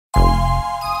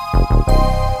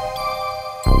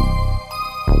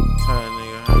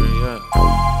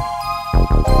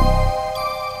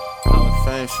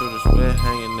Fame shooters, we're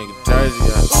hanging nigga jersey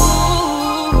up.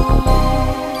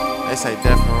 They say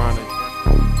death around it.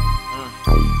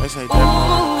 They say death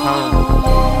around the corner.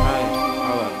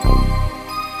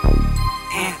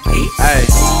 Hey,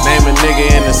 name a nigga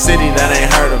in the city that ain't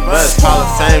heard of us. Hall of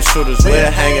Fame shooters, we're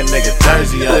hanging nigga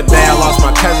jersey up. The day I lost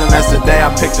my cousin, that's the day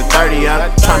I picked a 30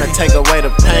 up. Tryna take away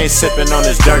the pain, sipping on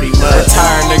this dirty mud.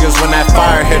 Retired niggas when that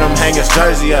fire hit them, hang his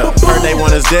jersey up. Heard they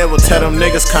want us dead, we'll tell them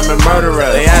niggas come and murder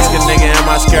us. They ask a nigga, am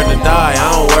I scared to die? I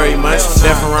don't worry much.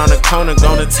 Death around the corner,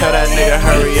 gonna tell that nigga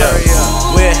hurry up.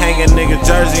 We're hanging nigga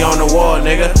jersey on the wall,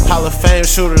 nigga. Hall of Fame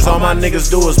shooters, all my niggas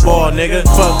do is ball, nigga.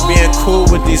 Fuck being cool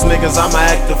with these niggas, I'ma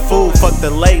act a fool. Fuck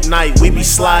the late night, we be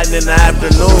sliding in the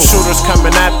afternoon. Shooters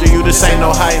coming after you, this ain't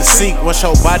no hide and seek. Once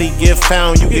your body get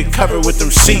found, you get covered with them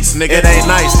sheets, nigga. It ain't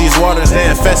nice, these waters, they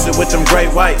infested with them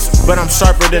great whites. But I'm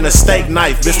sharper than a steak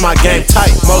knife, bitch, my game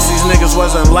tight. Most these niggas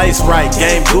wasn't laced right,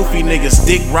 game goofy niggas.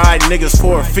 Dick ride niggas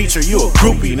for a feature, you a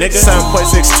groupie, nigga.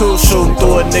 7.62 shooting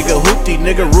through a nigga hoopty,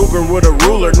 nigga. Ruger with a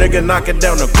ruler, nigga, knocking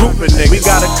down a group of niggas. We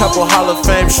got a couple Hall of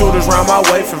Fame shooters round my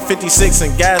way, from 56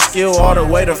 and Gaskill all the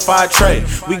way to 5 Trey.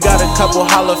 We got a couple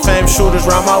Hall of Fame shooters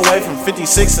round my way, from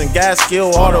 56 and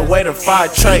Gaskill all the way to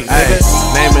 5 Trey, nigga.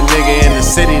 Name a nigga in the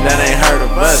city that ain't heard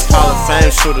of us. Hall of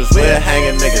Fame shooters, we're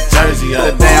hanging nigga jersey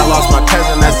up. The day I lost my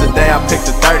cousin, that's the day I picked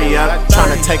a 30 up.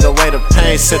 Tryna take away the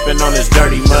pain, sipping on this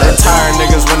dirty mud. Retired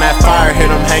niggas when that fire hit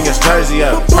them, hang his jersey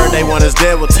up. Heard they want us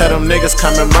dead, we'll tell them niggas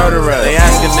come and murder us. They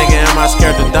ask a nigga, am I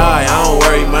scared to die? I don't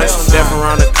worry much. Death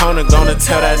around the corner, gonna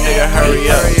tell that nigga hurry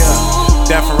up.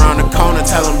 Death around the corner,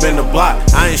 tell him bend the block.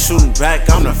 I ain't shooting back,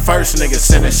 I'm the first nigga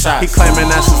sending shots. He claiming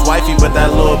that's his wifey, but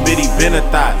that little bitty been a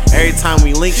thought. Every time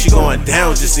we link, she going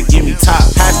down just to give me top.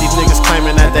 Half these niggas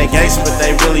claiming that they gangsta, but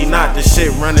they really not. This shit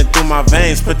running through my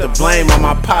veins, put the blame on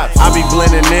my pops. I be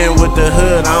blending in with the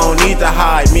hood, I don't need to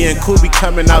hide. Me and Kobe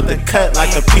coming out the cut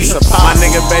like a piece of pie. My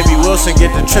nigga Baby Wilson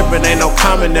get the trippin', ain't no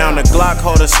calming down. The Glock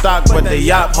hold a stock, but the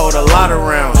yacht hold a lot of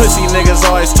rounds. Pussy niggas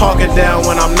always talking down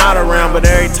when I'm not around, but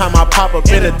every time I pop up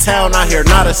in the town, I hear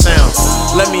not a sound.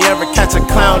 Let me ever catch a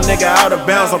clown nigga out of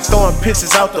bounds. I'm throwing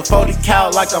pitches out the 40 cal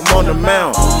like I'm on the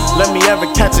mound. Let me ever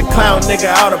catch a clown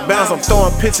nigga out of bounds. I'm throwing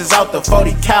pitches out the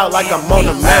 40 cal like I'm on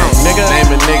the mound, nigga.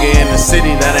 Name a nigga in the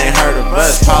city that ain't heard of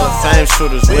us. Hall of Fame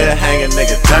shooters, we're hanging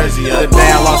nigga jersey up. The day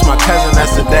I lost my cousin,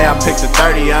 that's the day I picked a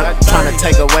 30 up. Tryna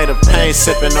take away the pain,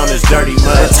 sipping on this dirty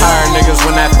mud. Retired niggas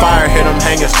when that fire hit them,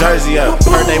 hang his jersey up.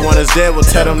 Heard they want us dead, we'll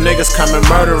tell them niggas come and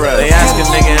murder us. They ask a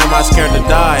nigga, am I scared to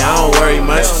die? I don't worry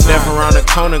much. Death around the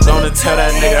corner, gonna tell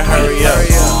that nigga hurry up.